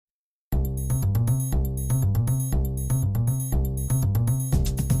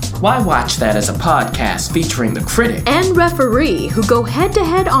Why Watch That is a podcast featuring the critic and referee who go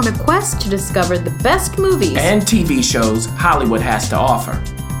head-to-head on a quest to discover the best movies and TV shows Hollywood has to offer.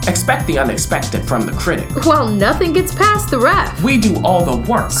 Expect the unexpected from the critic. Well, nothing gets past the ref. We do all the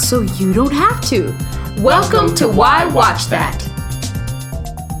work, so you don't have to. Welcome to Why Watch That.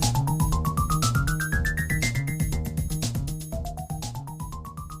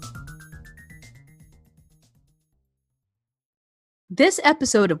 This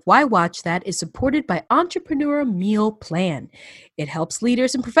episode of Why Watch That is supported by Entrepreneur Meal Plan. It helps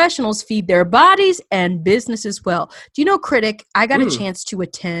leaders and professionals feed their bodies and businesses well. Do you know, Critic, I got a chance to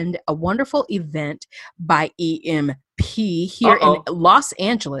attend a wonderful event by EMP here in Los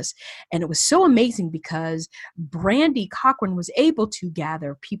Angeles. And it was so amazing because Brandy Cochran was able to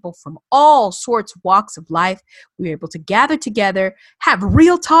gather people from all sorts of walks of life. We were able to gather together, have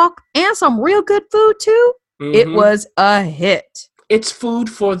real talk, and some real good food too. It was a hit. It's food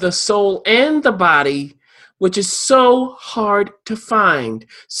for the soul and the body, which is so hard to find.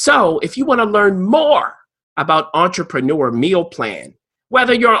 So if you want to learn more about Entrepreneur Meal Plan,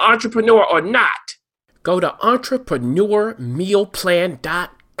 whether you're an entrepreneur or not, go to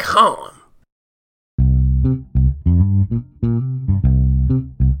entrepreneurmealplan.com.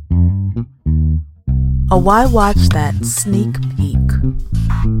 A Why Watch That sneak peek.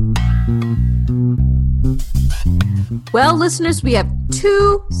 Well, listeners, we have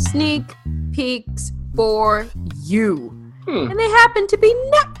 2 sneak peeks for you. And they happen to be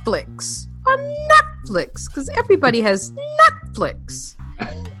Netflix. On Netflix, because everybody has Netflix.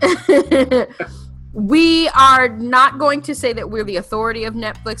 We are not going to say that we're the authority of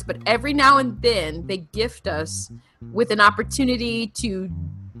Netflix, but every now and then they gift us with an opportunity to,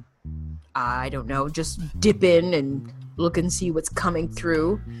 I don't know, just dip in and look and see what's coming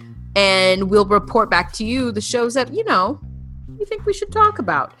through. And we'll report back to you the shows that, you know, you think we should talk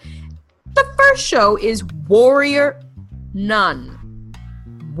about. The first show is Warrior Nun.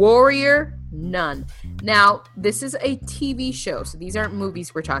 Warrior Nun. Now, this is a TV show, so these aren't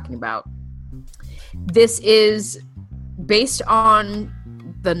movies we're talking about. This is based on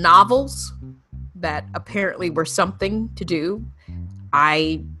the novels that apparently were something to do.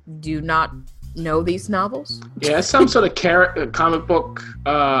 I do not know these novels. Yeah, it's some sort of comic book.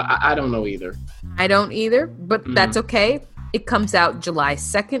 I don't know either. I don't either, but that's okay. It comes out July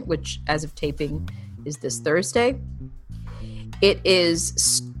 2nd, which as of taping is this Thursday. It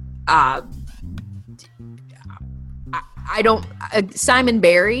is Simon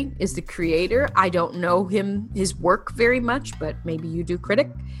Barry is the creator. I don't know his work very much, but maybe you do,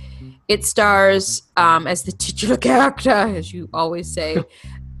 Critic. It stars as the titular character, as you always say,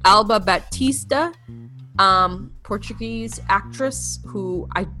 Alba Batista, Portuguese actress who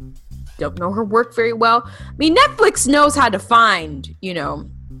I don't know her work very well. I mean, Netflix knows how to find,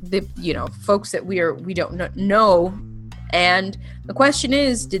 folks that we don't know. And the question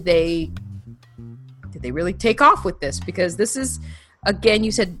is, did they really take off with this? Because this is, again, you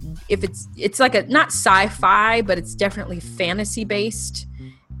said if it's like a not sci-fi, but it's definitely fantasy based,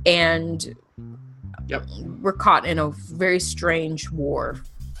 and we're caught in a very strange war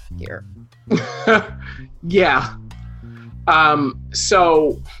here. Yeah.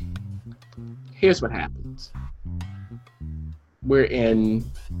 So here's what happens. We're in,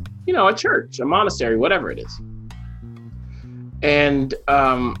 a church, a monastery, whatever it is. And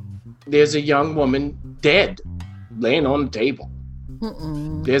there's a young woman dead, laying on the table.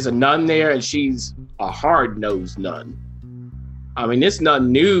 There's a nun there, and she's a hard-nosed nun. I mean, this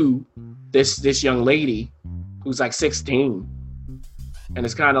nun knew this young lady who's like 16. And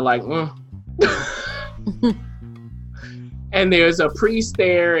it's kind of like, And there's a priest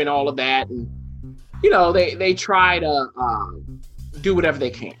there and all of that. And, they try to do whatever they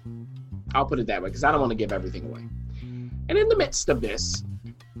can. I'll put it that way, because I don't want to give everything away. And in the midst of this,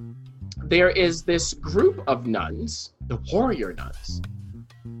 there is this group of nuns, the warrior nuns,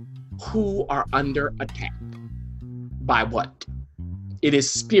 who are under attack. By what? It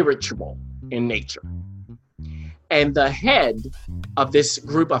is spiritual in nature. And the head of this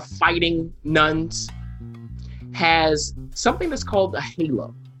group of fighting nuns has something that's called a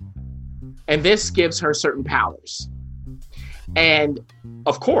halo. And this gives her certain powers. And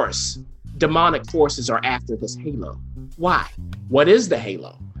of course, demonic forces are after this halo. Why? What is the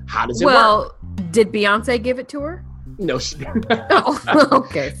halo? How does it work? Well, did Beyonce give it to her? No, she didn't. Oh,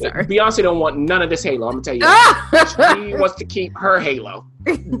 okay, sorry. Beyonce don't want none of this halo, I'm going to tell you. She wants to keep her halo,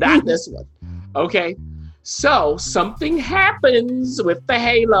 not this one. Okay? So something happens with the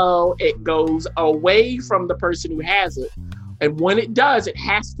halo. It goes away from the person who has it. And when it does, it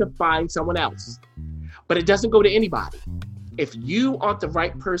has to find someone else. But it doesn't go to anybody. if you aren't the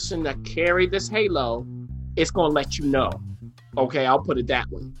right person to carry this halo, it's going to let you know. Okay, I'll put it that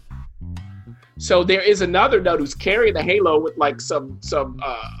way. So there is another nut who's carrying the halo with like some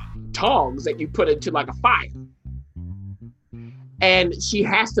tongs that you put into like a fire. And she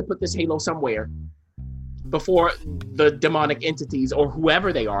has to put this halo somewhere before the demonic entities or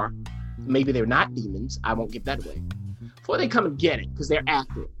whoever they are, maybe they're not demons, I won't give that away, before they come and get it, because they're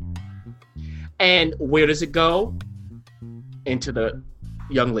after it. And where does it go? Into the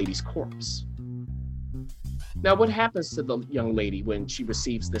young lady's corpse. Now, what happens to the young lady when she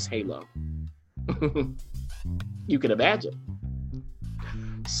receives this halo? You can imagine.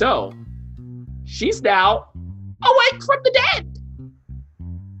 So, she's now awake from the dead.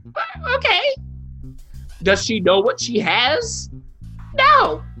 Okay. Does she know what she has?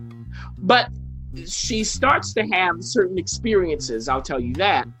 No. But she starts to have certain experiences, I'll tell you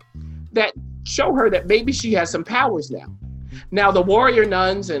that show her that maybe she has some powers now. Now, the warrior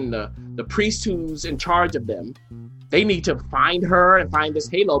nuns and the priest who's in charge of them, they need to find her and find this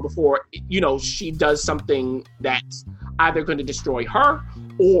halo before, she does something that's either going to destroy her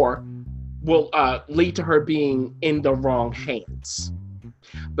or will lead to her being in the wrong hands.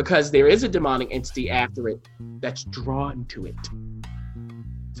 Because there is a demonic entity after it that's drawn to it.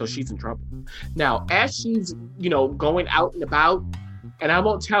 So she's in trouble. Now, as she's, going out and about, and I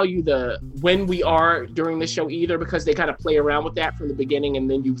won't tell you when we are during the show either, because they kind of play around with that from the beginning and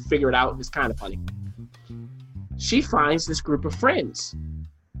then you figure it out and it's kind of funny. She finds this group of friends.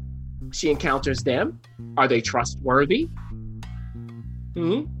 She encounters them. Are they trustworthy?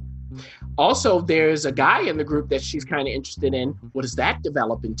 Also, there's a guy in the group that she's kind of interested in. What does that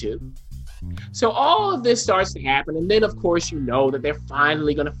develop into? So all of this starts to happen. And then, of course, that they're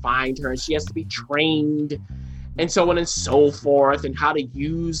finally going to find her and she has to be trained and so on and so forth, and how to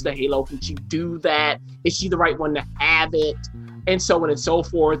use the halo. Can she do that? Is she the right one to have it? And so on and so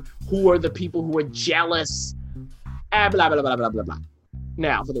forth. Who are the people who are jealous? Blah, blah, blah, blah, blah, blah, blah.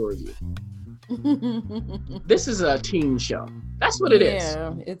 Now for the review. This is a teen show. That's what it is.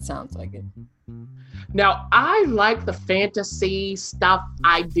 Yeah, it sounds like it. Now, I like the fantasy stuff.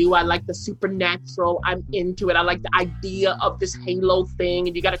 I do. I like the supernatural. I'm into it. I like the idea of this halo thing,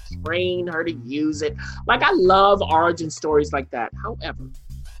 and you got to train her to use it. Like, I love origin stories like that. However,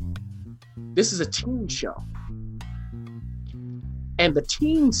 this is a teen show. And the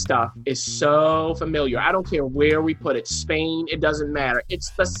teen stuff is so familiar. I don't care where we put it. Spain, it doesn't matter.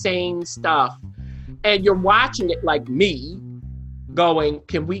 It's the same stuff. And you're watching it like me, going,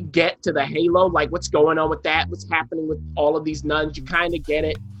 can we get to the halo? Like, what's going on with that? What's happening with all of these nuns? You kind of get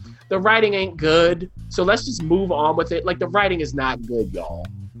it. The writing ain't good, so let's just move on with it. Like, the writing is not good, y'all.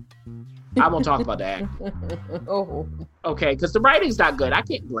 I won't talk about that. Oh. Okay, because the writing's not good. I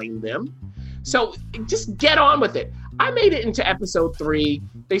can't blame them. So just get on with it. I made it into episode 3.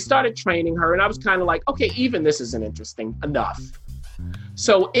 They started training her, and I was kind of like, okay, even this isn't interesting enough.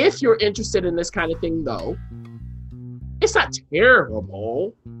 So if you're interested in this kind of thing, though, it's not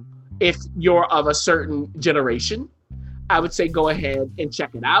terrible. If you're of a certain generation, I would say go ahead and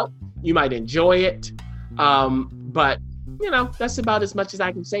check it out. You might enjoy it. But, that's about as much as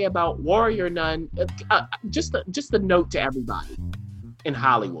I can say about Warrior Nun. Just a note to everybody in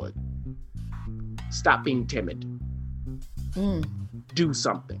Hollywood. Stop being timid. Do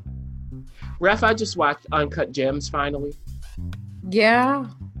something. Ref, I just watched Uncut Gems finally. Yeah.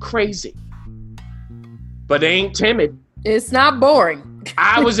 Crazy. But they ain't timid. It's not boring.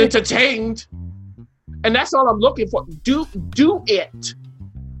 I was entertained. And that's all I'm looking for. Do it.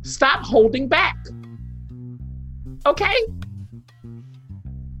 Stop holding back. Okay?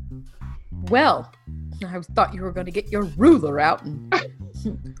 Well, I thought you were going to get your ruler out and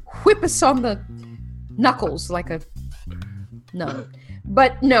whip us on the knuckles like a nun.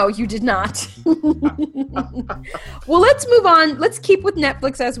 But no, you did not. Well, let's move on. Let's keep with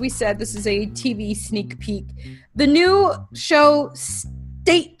Netflix. As we said, this is a TV sneak peek. The new show,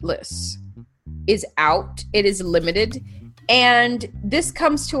 Stateless, is out. It is limited. And this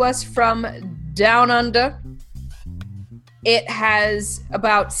comes to us from Down Under. It has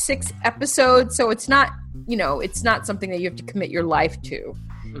about 6 episodes, so it's not, it's not something that you have to commit your life to.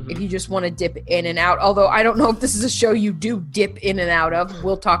 If you just want to dip in and out. Although I don't know if this is a show you do dip in and out of.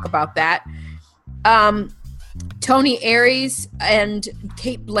 We'll talk about that. Tony Aries and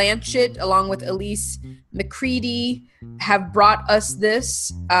Cate Blanchett, along with Elise McCready, have brought us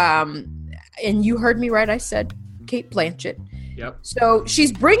this. And you heard me right. I said Cate Blanchett. Yep. So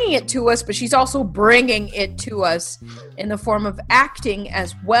she's bringing it to us, but she's also bringing it to us in the form of acting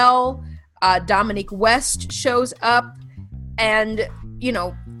as well. Dominique West shows up. And,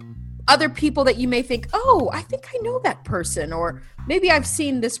 other people that you may think, oh, I think I know that person, or maybe I've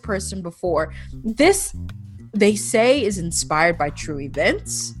seen this person before. This, they say, is inspired by true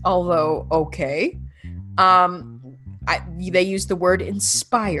events, although, okay. They use the word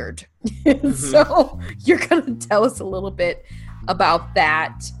inspired. So you're going to tell us a little bit about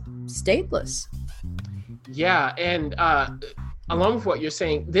that, Stateless. Yeah, and along with what you're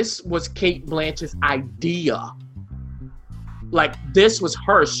saying, this was Cate Blanchett's idea. Like, this was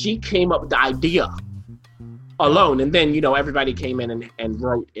her. She came up with the idea alone. And then, everybody came in and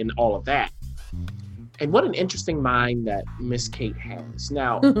wrote in all of that. And what an interesting mind that Miss Cate has.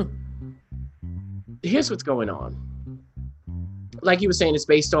 Now, here's what's going on. Like you were saying, it's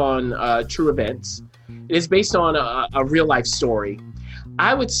based on true events. It is based on a real life story.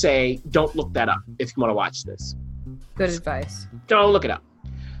 I would say don't look that up if you want to watch this. Good advice. Don't look it up.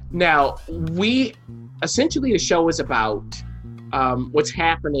 Now, essentially the show is about what's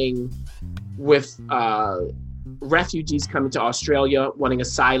happening with refugees coming to Australia, wanting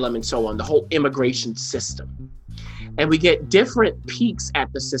asylum and so on, the whole immigration system. And we get different peeks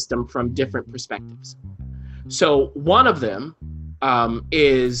at the system from different perspectives. So one of them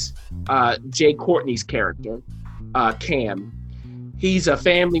is Jai Courtney's character, Cam. He's a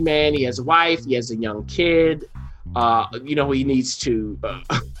family man. He has a wife. He has a young kid. He needs to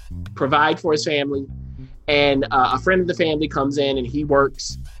provide for his family. And a friend of the family comes in and he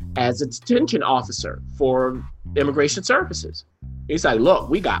works as a detention officer for Immigration Services. He's like, look,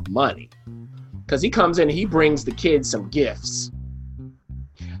 we got money. Because he comes in and he brings the kids some gifts.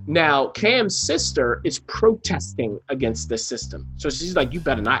 Now, Cam's sister is protesting against this system. So she's like, you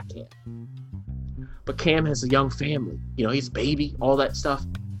better not, Cam. But Cam has a young family. He's a baby, all that stuff,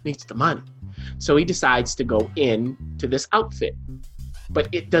 needs the money. So he decides to go in to this outfit.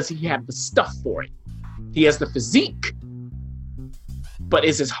 But does he have the stuff for it? He has the physique. But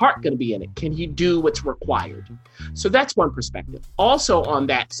is his heart going to be in it? Can he do what's required? So that's one perspective. Also on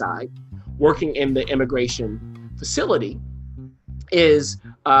that side, working in the immigration facility, is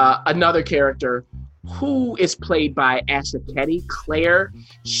another character who is played by Asha Ketty, Claire.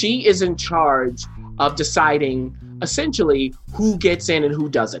 She is in charge of deciding essentially who gets in and who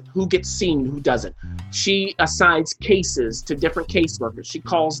doesn't, who gets seen and who doesn't. She assigns cases to different caseworkers. She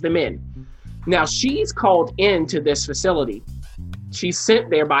calls them in. Now, she's called into this facility. She's sent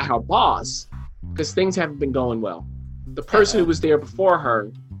there by her boss because things haven't been going well. The person who was there before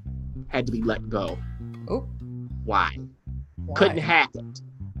her had to be let go. Oh. Why? Couldn't hack it.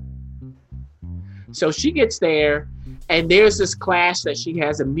 So she gets there, and there's this clash that she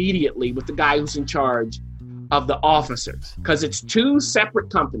has immediately with the guy who's in charge of the officers, because it's two separate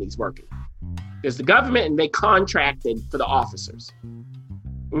companies working. There's the government, and they contracted for the officers.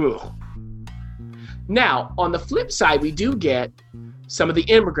 Ugh. Now, on the flip side, we do get some of the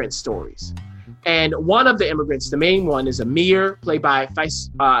immigrant stories. And one of the immigrants, the main one, is Amir, played by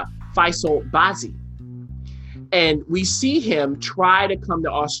Faisal Bazi. And we see him try to come to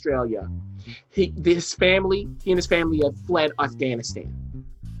Australia. He and his family have fled Afghanistan.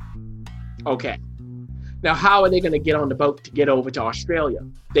 Okay. Now, how are they going to get on the boat to get over to Australia?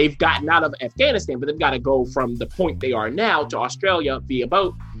 They've gotten out of Afghanistan, but they've got to go from the point they are now to Australia via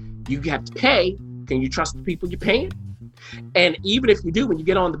boat. You have to pay. Can you trust the people you're paying? And even if you do, when you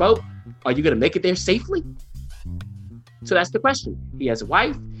get on the boat, are you going to make it there safely? So that's the question. He has a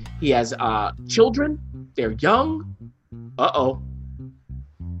wife. He has children. They're young. Uh-oh.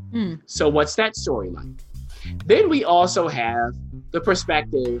 So what's that story like? Then we also have the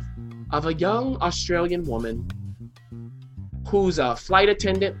perspective of a young Australian woman who's a flight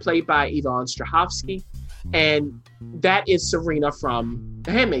attendant, played by Yvonne Strahovski. And that is Serena from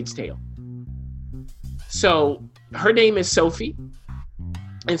The Handmaid's Tale. So her name is Sophie.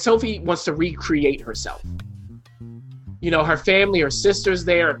 And Sophie wants to recreate herself. Her family, her sisters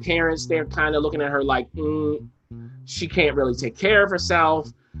there, her parents, they're kind of looking at her like, she can't really take care of herself.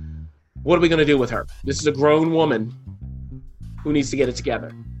 What are we going to do with her? This is a grown woman who needs to get it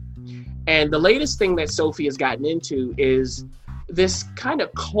together. And the latest thing that Sophie has gotten into is this kind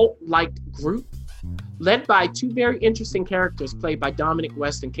of cult-like group led by two very interesting characters played by Dominic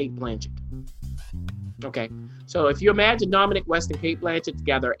West and Cate Blanchett. Okay, so if you imagine Dominic West and Cate Blanchett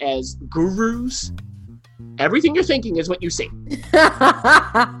together as gurus, everything you're thinking is what you see.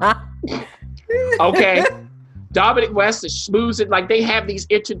 Okay. Dominic West is schmoozing, like they have these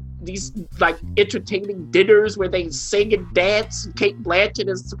like entertaining dinners where they sing and dance. Cate Blanchett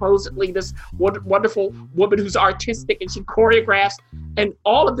is supposedly this wonderful woman who's artistic and she choreographs. And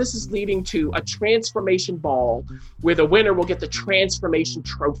all of this is leading to a transformation ball where the winner will get the transformation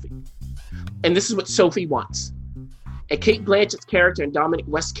trophy. And this is what Sophie wants. and Cate Blanchett's character and Dominic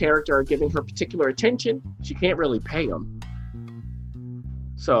West's character are giving her particular attention, she can't really pay them.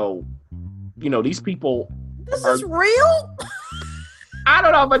 So, these people. This is real? I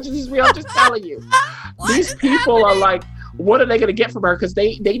don't know how much this is real. I'm just telling you. These people are like, what are they going to get from her? Because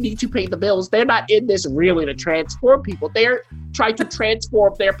they need to pay the bills. They're not in this really to transform people. They're trying to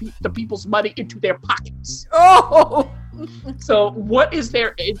transform the people's money into their pockets. Oh! So what is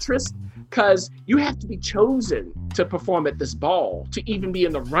their interest? Because you have to be chosen to perform at this ball to even be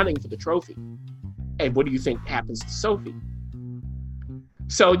in the running for the trophy. And what do you think happens to Sophie?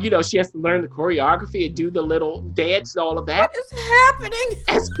 So, she has to learn the choreography and do the little dance and all of that. What is happening?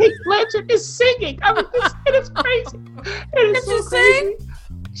 As Cate Blanchett is singing. I mean, it is crazy. It is so crazy.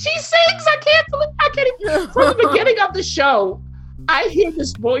 She sings. I can't even. From the beginning of the show, I hear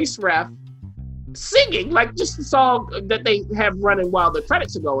this voice ref singing, like just the song that they have running while the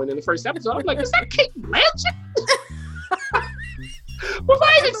credits are going in the first episode. I'm like, is that Cate Blanchett? Before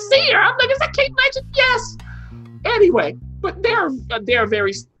I even see her, I'm like, is that Cate Blanchett? Yes. Anyway, but they're a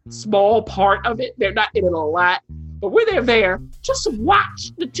very small part of it. They're not in it a lot. But when they're there, just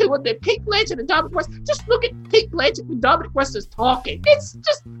watch the two of them, Cate Blanchett and Dominic West. Just look at Cate Blanchett and Dominic West is talking. It's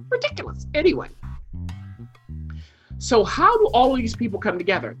just ridiculous. Anyway. So how do all of these people come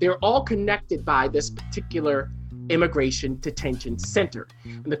together? They're all connected by this particular immigration detention center.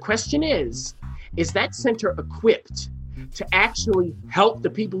 And the question is that center equipped to actually help the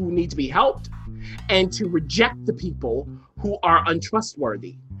people who need to be helped and to reject the people who are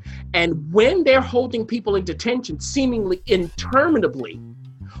untrustworthy? And when they're holding people in detention, seemingly interminably,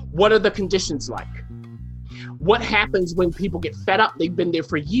 what are the conditions like? What happens when people get fed up? They've been there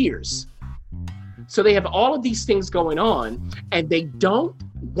for years. So they have all of these things going on, and they don't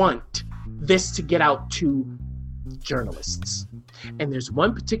want this to get out to journalists. And there's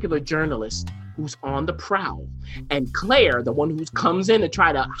one particular journalist who's on the prowl. And Claire, the one who comes in to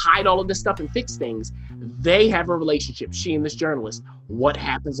try to hide all of this stuff and fix things, they have a relationship, she and this journalist. What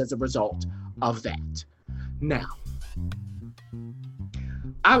happens as a result of that? Now,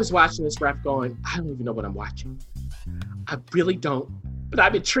 I was watching this ref going, I don't even know what I'm watching. I really don't, but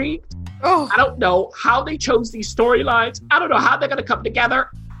I'm intrigued. Oh. I don't know how they chose these storylines. I don't know how they're going to come together.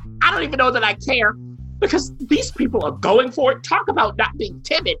 I don't even know that I care, because these people are going for it. Talk about not being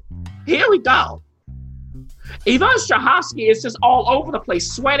timid. Here we go. Yvonne Strahovski is just all over the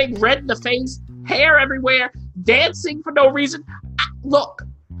place, sweating, red in the face, hair everywhere, dancing for no reason. Look,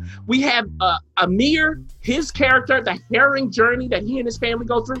 we have Amir, his character, the harrowing journey that he and his family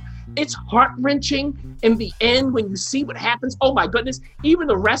go through. It's heart-wrenching in the end when you see what happens. Oh my goodness. Even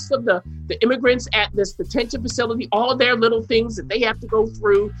the rest of the immigrants at this detention facility, all of their little things that they have to go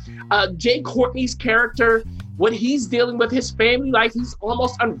through. Jay Courtney's character, what he's dealing with, his family life, he's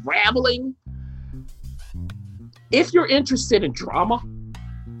almost unraveling. If you're interested in drama,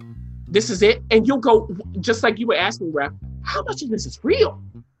 this is it. And you'll go, just like you were asking, Ref, how much of this is real?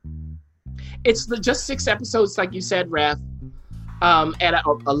 It's just 6 episodes, like you said, Ref. At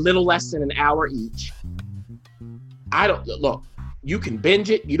a little less than an hour each. Look, you can binge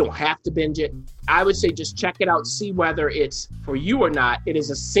it. You don't have to binge it. I would say just check it out, see whether it's for you or not. It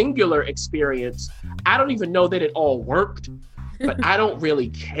is a singular experience. I don't even know that it all worked, but I don't really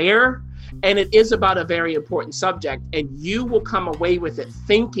care. And it is about a very important subject, and you will come away with it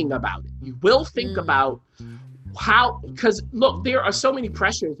thinking about it. You will think about how, because look, there are so many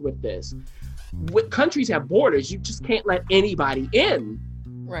pressures with this. Countries have borders. You just can't let anybody in.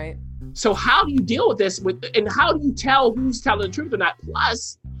 Right. So how do you deal with this? And how do you tell who's telling the truth or not?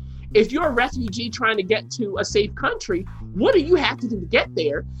 Plus, if you're a refugee trying to get to a safe country, what do you have to do to get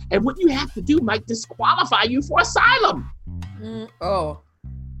there? And what you have to do might disqualify you for asylum.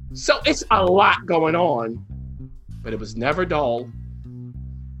 So it's a lot going on, but it was never dull.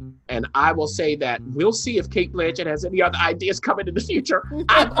 And I will say that we'll see if Cate Blanchett has any other ideas coming in the future.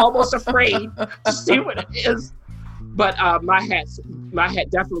 I'm almost afraid to see what it is. But my hat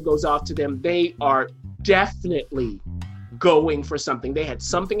definitely goes off to them. They are definitely going for something. They had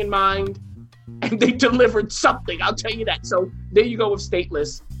something in mind, and they delivered something. I'll tell you that. So there you go with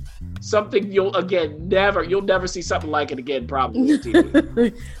Stateless. Something you'll never see something like it again, probably on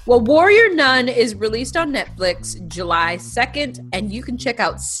TV. Well, Warrior Nun is released on Netflix July 2nd, and you can check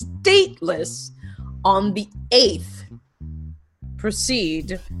out Stateless on the 8th.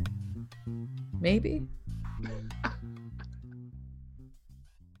 Proceed. Maybe.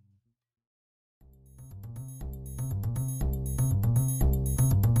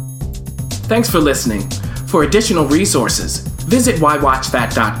 Thanks for listening. For additional resources, visit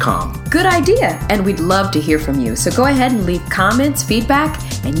whywatchthat.com. Good idea, and we'd love to hear from you. So go ahead and leave comments, feedback,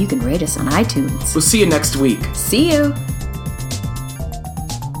 and you can rate us on iTunes. We'll see you next week. See you.